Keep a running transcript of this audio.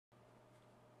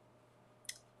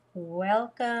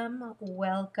Welcome,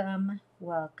 welcome,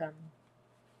 welcome.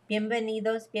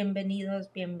 Bienvenidos, bienvenidos,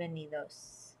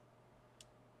 bienvenidos.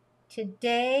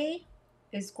 Today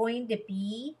is going to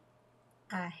be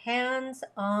a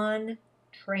hands-on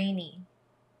training.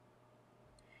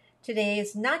 Today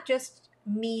is not just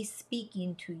me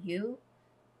speaking to you,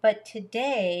 but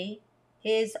today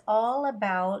is all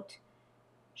about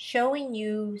showing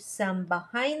you some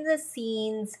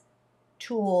behind-the-scenes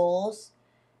tools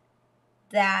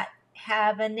that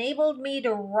have enabled me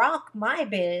to rock my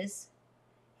biz,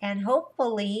 and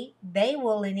hopefully they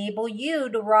will enable you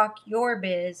to rock your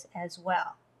biz as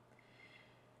well.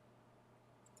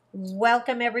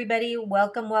 Welcome everybody.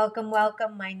 Welcome, welcome,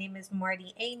 welcome. My name is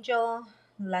Marti Angel,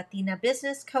 Latina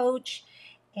business coach,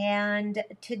 and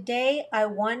today I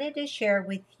wanted to share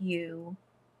with you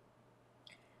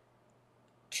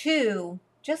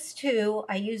just two.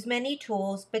 I use many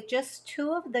tools, but just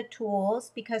two of the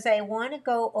tools because I want to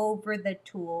go over the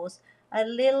tools a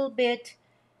little bit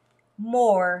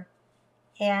more.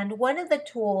 And one of the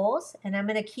tools, and I'm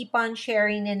going to keep on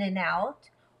sharing in and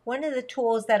out, one of the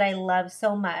tools that I love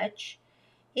so much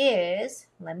is,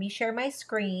 let me share my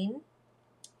screen.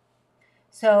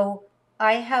 So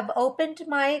I have opened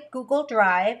my Google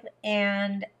Drive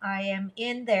and I am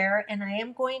in there and I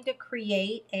am going to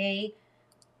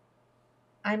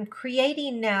I'm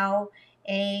creating now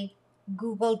a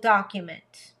Google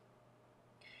document.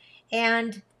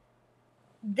 And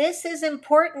this is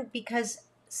important because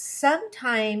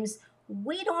sometimes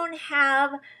we don't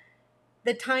have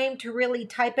the time to really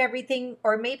type everything,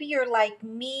 or maybe you're like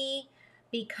me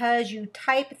because you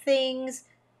type things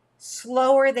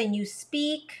slower than you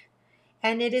speak.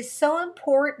 And it is so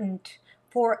important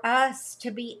for us to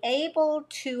be able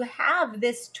to have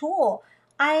this tool.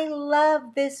 I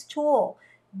love this tool.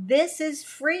 This is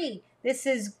free. This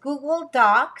is Google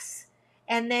Docs.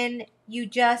 And then you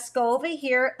just go over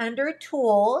here under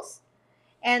Tools.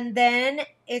 And then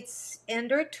it's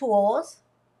under Tools.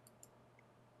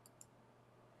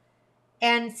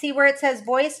 And see where it says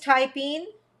voice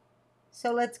typing.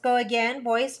 So let's go again,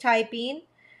 voice typing.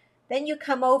 Then you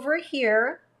come over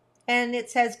here and it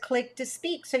says click to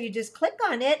speak. So you just click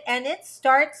on it and it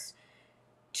starts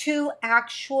to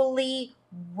actually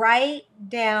write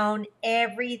down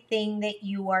everything that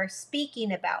you are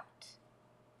speaking about.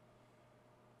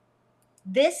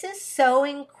 This is so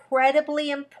incredibly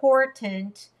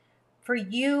important for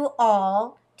you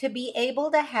all to be able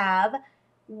to have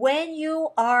when you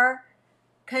are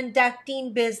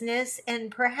conducting business,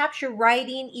 and perhaps you're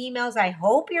writing emails. I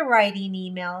hope you're writing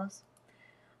emails.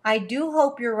 I do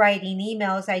hope you're writing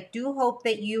emails. I do hope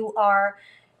that you are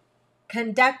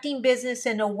conducting business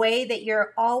in a way that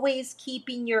you're always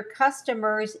keeping your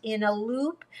customers in a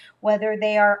loop, whether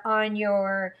they are on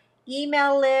your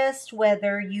email list,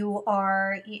 whether you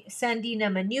are sending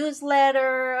them a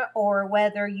newsletter, or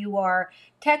whether you are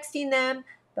texting them.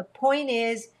 The point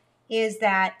is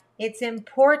that it's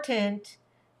important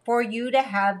for you to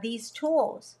have these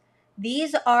tools.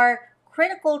 These are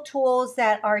critical tools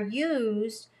that are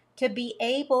used to be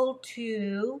able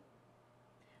to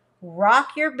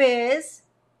rock your biz,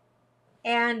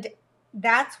 and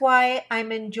that's why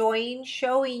I'm enjoying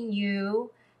showing you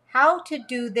how to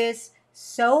do this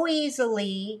so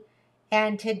easily.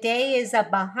 And today is a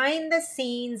behind the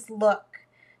scenes look.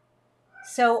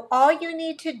 So all you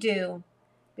need to do,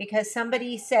 because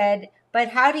somebody said, but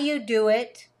how do you do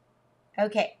it?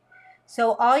 Okay,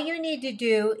 so all you need to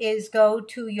do is go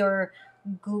to your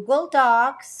Google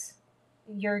Docs,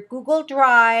 your Google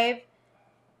Drive,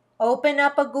 open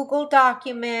up a Google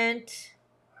document,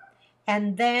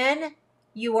 and then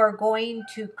you are going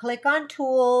to click on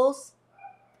Tools,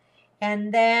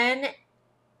 and then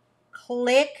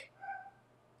click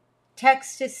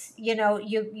Text to,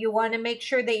 you want to make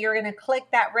sure that you're going to click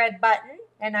that red button,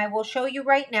 and I will show you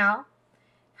right now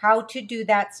how to do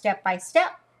that step by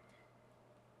step.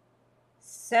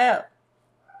 So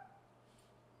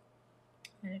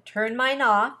I'm going to turn mine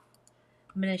off.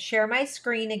 I'm going to share my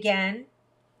screen again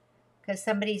because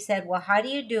somebody said, well, how do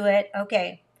you do it?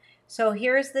 Okay, so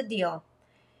here's the deal.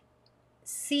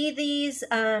 See these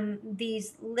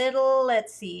little,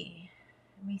 let's see.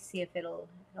 Let me see if it'll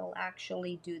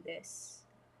actually do this.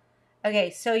 Okay,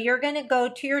 so you're going to go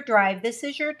to your drive. This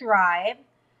is your drive,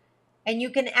 and you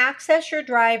can access your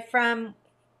drive from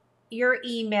your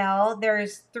email.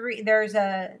 There's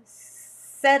a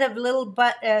set of little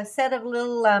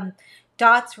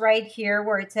dots right here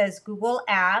where it says Google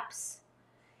Apps,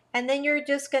 and then you're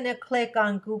just going to click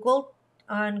on Google.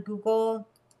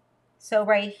 So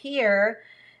right here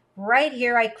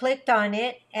I clicked on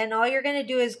it, and all you're going to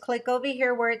do is click over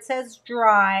here where it says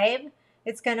Drive.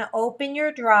 It's going to open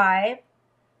your drive.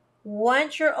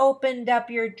 Once you're opened up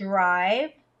your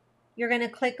drive, you're going to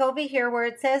click over here where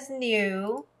it says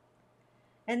new.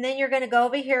 And then you're going to go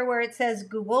over here where it says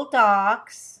Google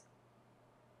Docs.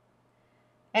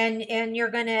 And you're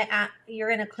going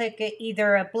to click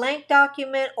either a blank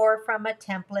document or from a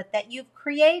template that you've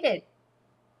created.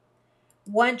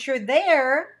 Once you're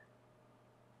there,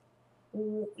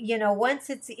 once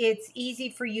it's easy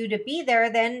for you to be there,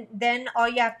 then all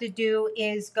you have to do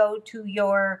is go to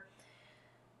your,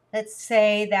 let's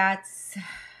say that's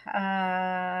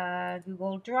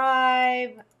Google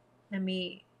Drive. Let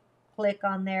me click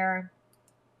on there.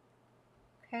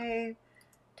 Okay,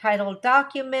 title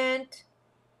document,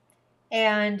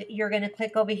 and you're going to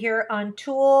click over here on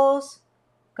tools,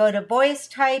 go to voice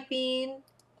typing,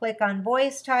 click on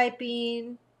voice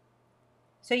typing.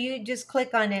 So you just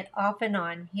click on it off and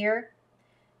on here.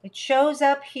 It shows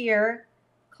up here.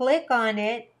 Click on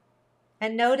it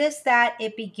and notice that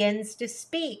it begins to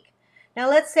speak. Now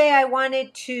let's say I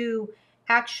wanted to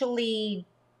actually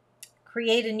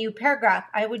create a new paragraph.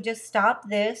 I would just stop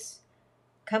this,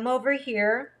 come over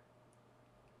here,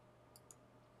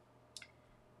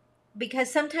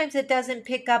 because sometimes it doesn't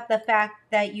pick up the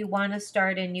fact that you want to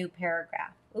start a new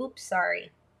paragraph. Oops,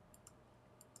 sorry.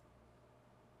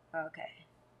 Okay.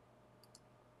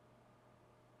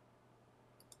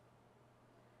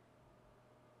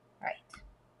 Right.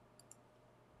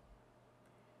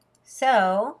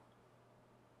 So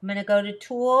I'm going to go to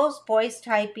Tools, Voice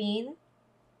Typing.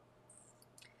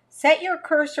 Set your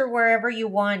cursor wherever you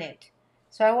want it.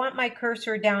 So I want my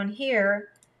cursor down here,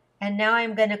 and now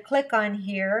I'm going to click on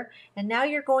here, and now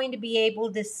you're going to be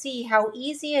able to see how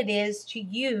easy it is to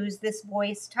use this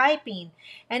voice typing.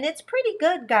 And it's pretty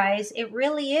good, guys. It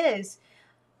really is.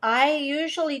 I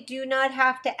usually do not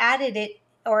have to edit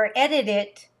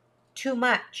it too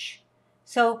much.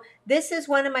 So this is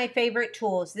one of my favorite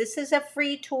tools. This is a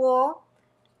free tool.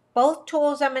 Both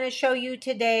tools I'm going to show you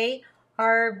today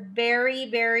are very,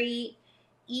 very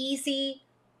easy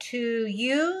to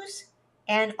use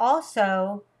and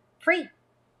also free.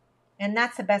 And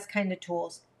that's the best kind of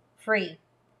tools, free.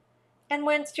 And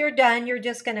once you're done, you're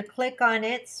just going to click on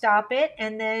it, stop it,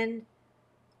 and then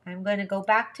I'm going to go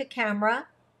back to camera,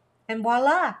 and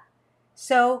voila.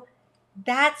 So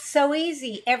that's so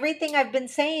easy. Everything I've been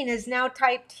saying is now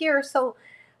typed here. So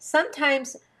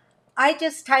sometimes I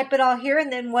just type it all here,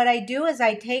 and then what I do is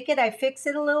I take it, I fix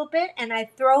it a little bit, and I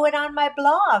throw it on my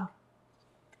blog.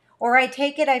 Or I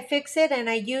take it, I fix it, and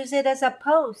I use it as a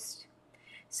post.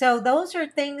 So those are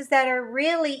things that are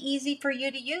really easy for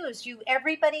you to use.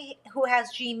 Everybody who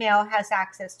has Gmail has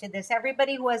access to this.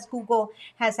 Everybody who has Google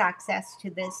has access to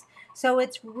this. So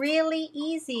it's really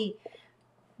easy.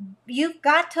 You've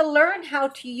got to learn how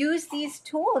to use these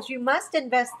tools. You must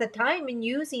invest the time in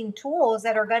using tools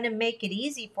that are going to make it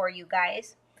easy for you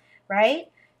guys,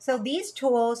 right? So these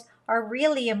tools are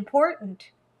really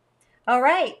important. All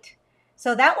right.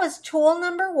 So that was tool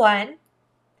number 1.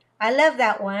 I love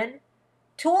that one.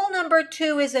 Tool number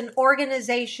 2 is an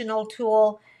organizational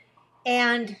tool,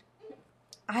 and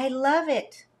I love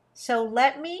it. So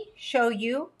let me show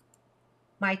you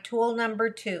my tool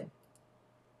number 2.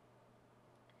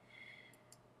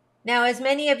 Now, as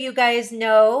many of you guys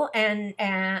know, and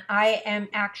I am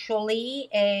actually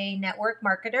a network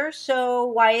marketer, so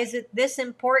why is this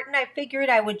important? I figured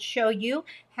I would show you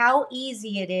how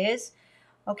easy it is.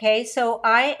 Okay, so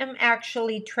I am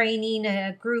actually training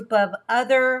a group of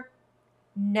other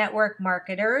network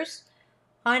marketers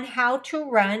on how to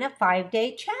run a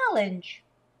 5-day challenge,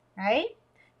 right?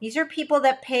 These are people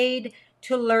that paid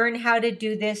to learn how to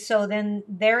do this, so then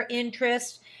their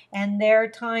interest and their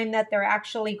time that they're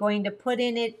actually going to put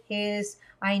in it is,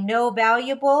 I know,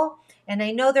 valuable, and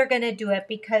I know they're going to do it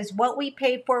because what we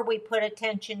pay for, we put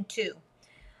attention to.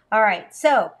 All right,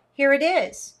 so here it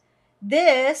is.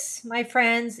 This, my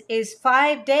friends, is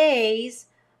 5 days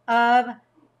of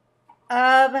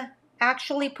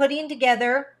actually putting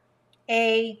together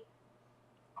a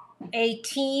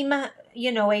team,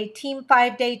 a team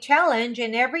 5-day challenge,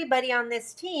 and everybody on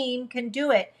this team can do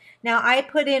it. Now, I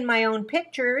put in my own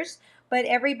pictures, but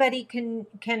everybody can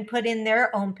put in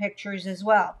their own pictures as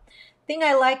well. The thing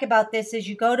I like about this is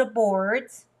you go to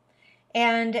boards,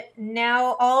 and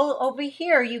now all over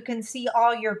here you can see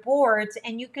all your boards,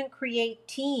 and you can create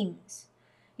teams.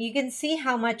 You can see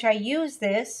how much I use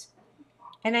this,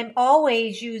 and I'm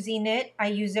always using it. I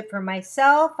use it for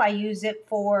myself. I use it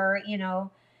for,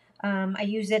 I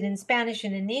use it in Spanish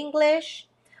and in English.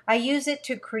 I use it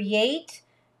to create,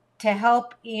 to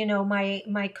help,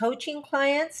 my coaching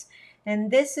clients.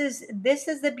 And this is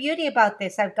the beauty about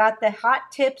this. I've got the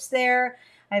hot tips there.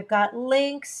 I've got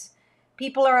links.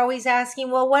 people are always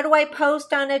asking, well, what do I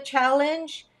post on a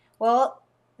challenge? Well,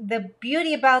 the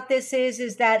beauty about this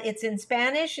is that it's in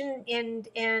Spanish and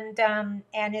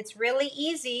it's really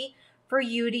easy for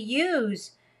you to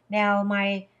use. Now,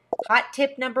 my hot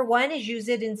tip number one is use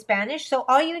it in Spanish. So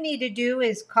all you need to do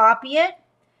is copy it,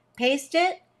 paste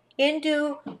it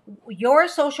into your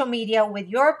social media with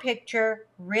your picture.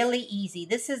 Really easy.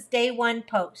 This is day one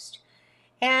post.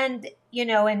 And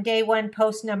in day one,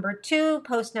 post number two,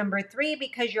 post number three,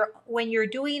 because when you're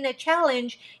doing a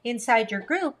challenge inside your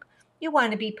group, you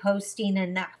want to be posting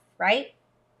enough, right?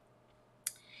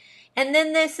 And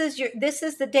then this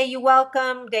is the day you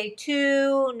welcome, day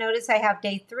two. Notice I have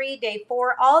day three, day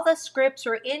four. All the scripts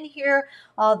are in here.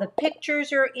 All the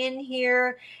pictures are in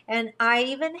here. And I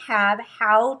even have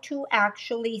how to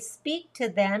actually speak to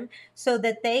them so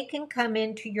that they can come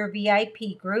into your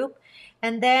VIP group.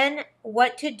 And then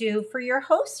what to do for your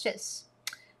hostess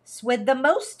with the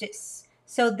mostess.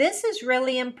 So this is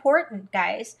really important,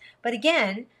 guys. But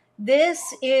again,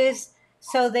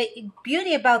 so the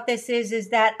beauty about this is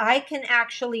that I can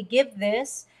actually give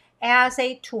this as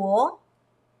a tool,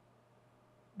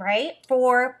 right,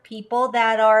 for people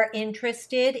that are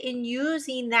interested in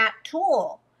using that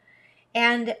tool.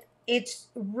 And it's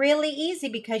really easy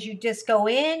because you just go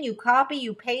in, you copy,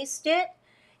 you paste it,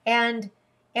 and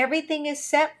everything is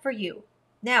set for you.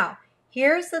 Now,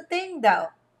 here's the thing though.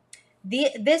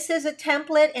 This is a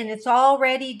template and it's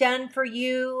already done for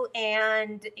you.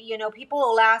 And, people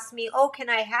will ask me, oh, can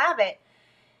I have it?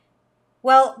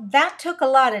 Well, that took a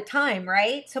lot of time,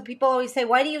 right? So people always say,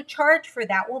 why do you charge for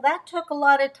that? Well, that took a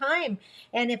lot of time.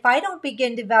 And if I don't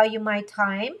begin to value my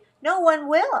time, no one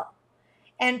will.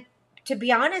 And to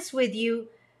be honest with you,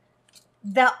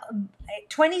 the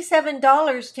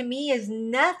 $27 to me is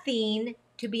nothing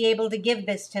to be able to give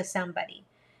this to somebody,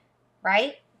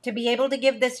 right? To be able to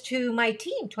give this to my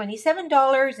team,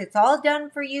 $27, it's all done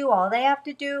for you. All they have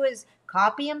to do is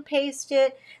copy and paste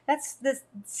it. That's the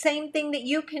same thing that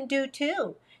you can do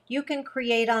too. You can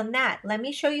create on that. Let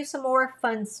me show you some more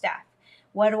fun stuff.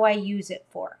 What do I use it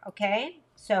for? Okay,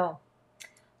 so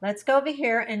let's go over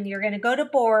here and you're going to go to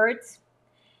boards.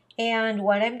 And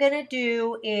what I'm going to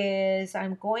do is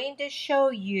I'm going to show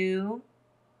you,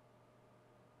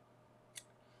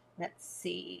 let's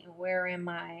see, where am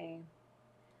I?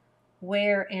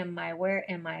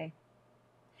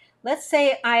 Let's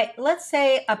say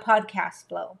a podcast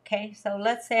flow. Okay, so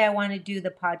let's say I want to do the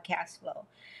podcast flow.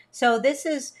 So this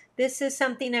is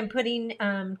something I'm putting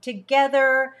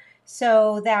together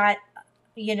so that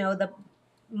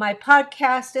my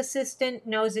podcast assistant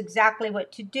knows exactly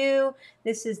what to do.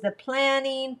 This is the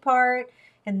planning part,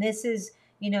 and this is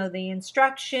the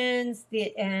instructions,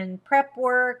 and prep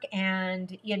work,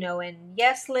 and and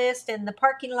yes list, and the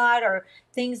parking lot are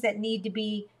things that need to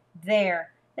be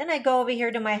there. Then I go over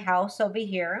here to my house over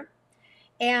here,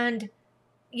 and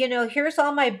here's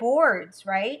all my boards,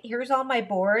 right? Here's all my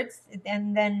boards,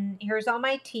 and then here's all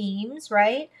my teams,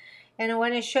 right? And I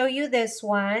want to show you this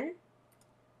one.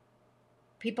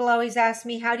 People always ask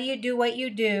me, how do you do what you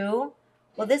do?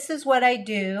 Well, this is what I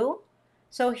do.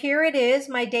 So here it is,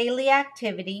 my daily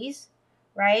activities,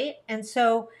 right? And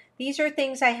so these are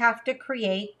things I have to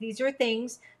create. These are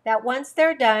things that once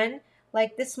they're done,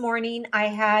 like this morning, I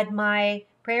had my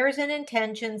prayers and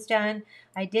intentions done.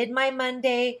 I did my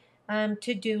Monday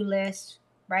to-do list,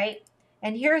 right?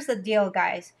 And here's the deal,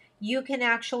 guys. You can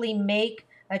actually make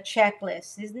a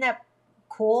checklist. Isn't that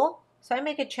cool? So I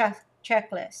make a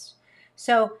checklist.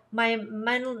 So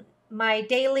my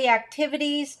daily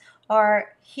activities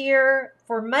are here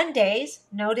for Mondays.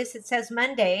 Notice it says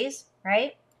Mondays,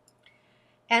 right?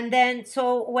 And then,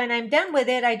 so when I'm done with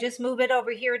it, I just move it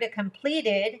over here to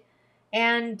completed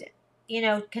and,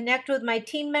 connect with my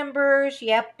team members.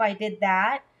 Yep, I did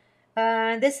that.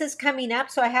 This is coming up,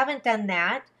 so I haven't done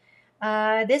that.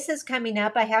 This is coming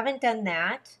up. I haven't done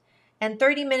that. And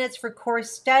 30 minutes for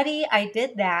course study. I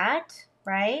did that,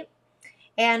 right?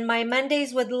 And my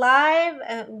Mondays with live,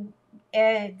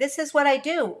 this is what I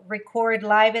do. Record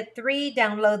live at 3,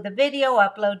 download the video,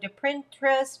 upload to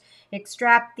Pinterest,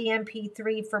 extract the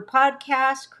MP3 for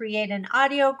podcast, create an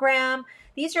audiogram.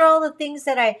 These are all the things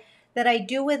that I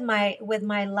do with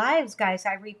my lives, guys.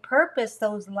 I repurpose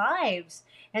those lives.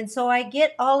 And so I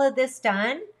get all of this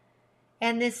done.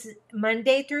 And this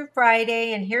Monday through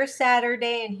Friday, and here's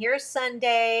Saturday, and here's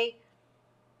Sunday.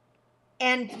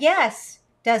 And yes,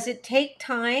 does it take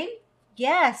time?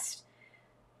 Yes.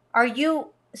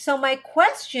 So my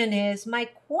question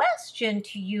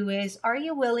to you is, are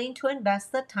you willing to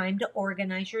invest the time to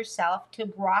organize yourself,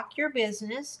 to rock your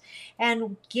business,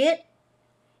 and get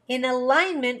in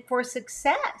alignment for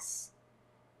success?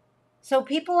 So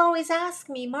people always ask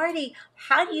me, Marti,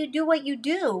 how do you do what you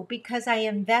do? Because I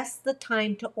invest the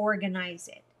time to organize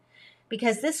it.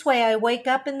 Because this way I wake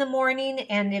up in the morning,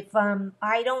 and if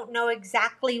I don't know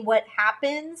exactly what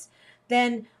happens,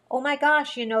 then oh my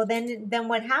gosh, then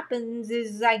what happens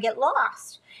is I get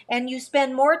lost. And you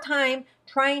spend more time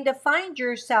trying to find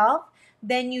yourself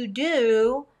than you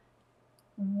do,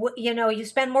 you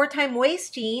spend more time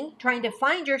wasting trying to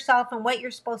find yourself and what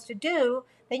you're supposed to do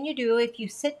than you do if you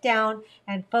sit down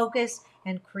and focus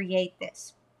and create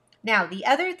this. Now, the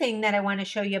other thing that I want to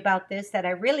show you about this that I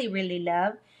really, really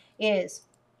love is,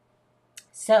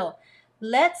 so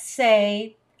let's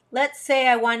say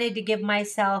I wanted to give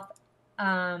myself,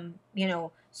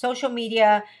 social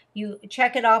media, you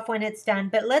check it off when it's done.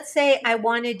 But let's say I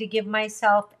wanted to give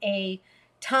myself a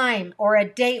time or a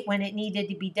date when it needed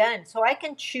to be done. So I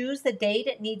can choose the date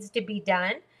it needs to be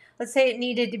done. Let's say it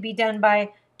needed to be done by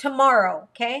tomorrow,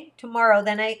 okay? Tomorrow,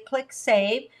 then I click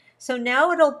save. So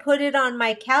now it'll put it on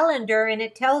my calendar and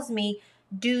it tells me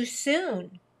due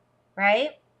soon,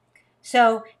 right?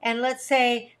 So, and let's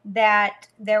say that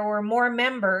there were more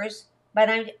members, but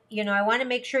I want to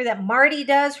make sure that Marti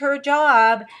does her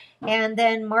job, and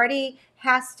then Marti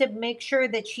has to make sure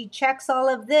that she checks all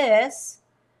of this.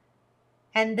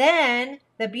 And then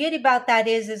the beauty about that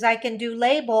is I can do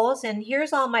labels, and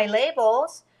here's all my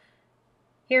labels.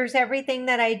 Here's everything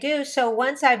that I do. So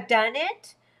once I've done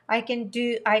it, I can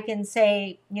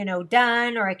say,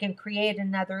 done, or I can create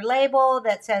another label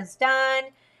that says done.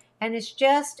 And it's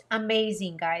just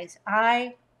amazing, guys.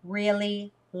 I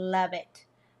really love it.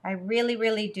 I really,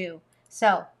 really do.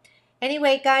 So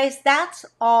anyway, guys, that's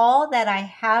all that I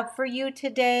have for you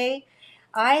today.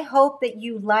 I hope that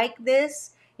you like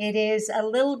this. It is a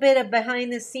little bit of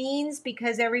behind the scenes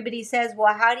because everybody says,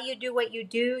 well, how do you do what you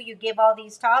do? You give all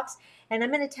these talks. And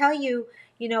I'm going to tell you,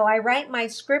 I write my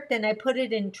script and I put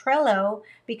it in Trello,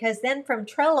 because then from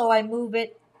Trello, I move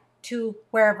it to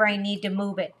wherever I need to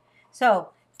move it. So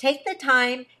take the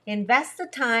time, invest the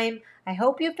time. I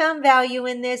hope you found value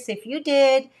in this. If you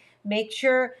did, make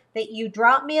sure that you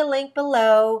drop me a link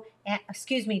below,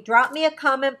 drop me a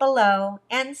comment below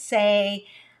and say,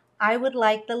 I would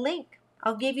like the link.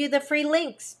 I'll give you the free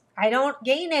links. I don't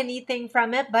gain anything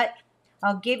from it, but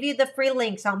I'll give you the free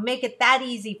links. I'll make it that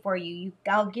easy for you.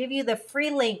 I'll give you the free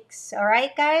links. All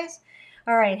right, guys?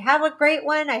 All right, have a great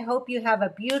one. I hope you have a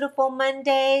beautiful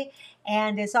Monday.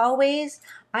 And as always,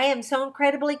 I am so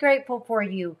incredibly grateful for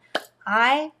you.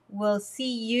 I will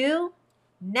see you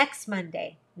next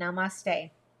Monday. Namaste.